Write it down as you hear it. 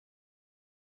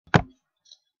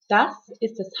Das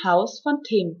ist das Haus von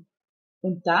Tim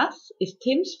und das ist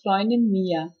Tims Freundin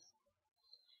Mia.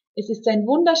 Es ist ein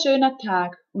wunderschöner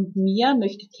Tag und Mia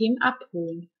möchte Tim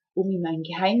abholen, um ihm ein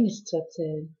Geheimnis zu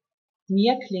erzählen.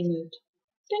 Mia klingelt.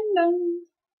 Ding dong.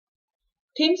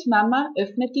 Tims Mama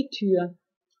öffnet die Tür.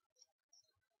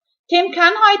 Tim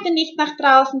kann heute nicht nach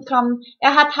draußen kommen,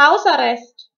 er hat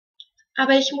Hausarrest.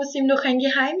 Aber ich muss ihm noch ein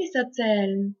Geheimnis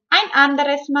erzählen. Ein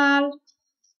anderes Mal.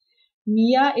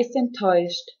 Mia ist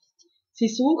enttäuscht. Sie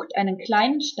sucht einen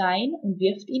kleinen Stein und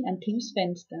wirft ihn an Tims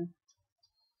Fenster.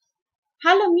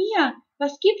 Hallo Mia,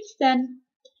 was gibt's denn?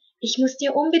 Ich muss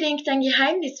dir unbedingt ein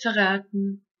Geheimnis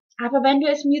verraten. Aber wenn du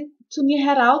es zu mir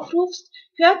heraufrufst,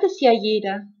 hört es ja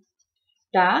jeder.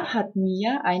 Da hat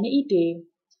Mia eine Idee.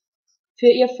 Für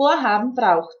ihr Vorhaben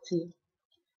braucht sie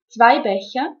 2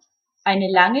 Becher,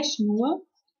 eine lange Schnur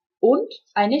und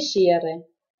eine Schere.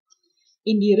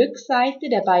 In die Rückseite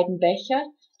der beiden Becher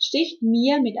sticht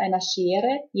Mia mit einer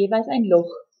Schere jeweils ein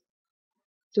Loch.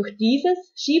 Durch dieses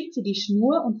schiebt sie die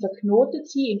Schnur und verknotet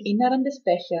sie im Inneren des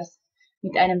Bechers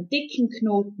mit einem dicken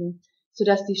Knoten,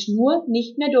 sodass die Schnur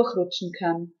nicht mehr durchrutschen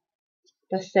kann.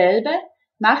 Dasselbe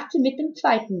macht sie mit dem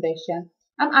zweiten Becher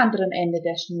am anderen Ende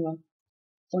der Schnur.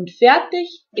 Und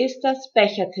fertig ist das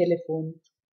Bechertelefon.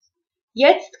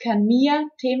 Jetzt kann Mia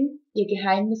Tim ihr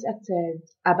Geheimnis erzählen.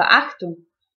 Aber Achtung,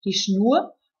 die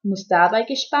Schnur muss dabei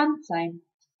gespannt sein.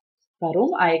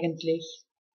 Warum eigentlich?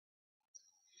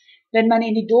 Wenn man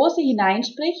in die Dose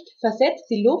hineinspricht, versetzt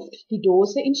die Luft die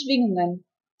Dose in Schwingungen.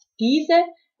 Diese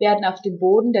werden auf den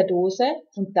Boden der Dose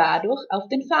und dadurch auf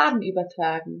den Faden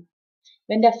übertragen.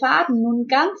 Wenn der Faden nun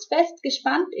ganz fest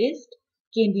gespannt ist,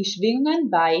 gehen die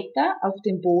Schwingungen weiter auf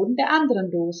den Boden der anderen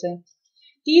Dose.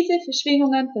 Diese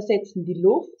Schwingungen versetzen die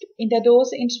Luft in der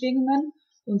Dose in Schwingungen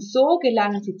und so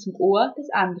gelangen sie zum Ohr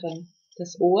des anderen.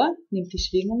 Das Ohr nimmt die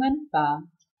Schwingungen wahr.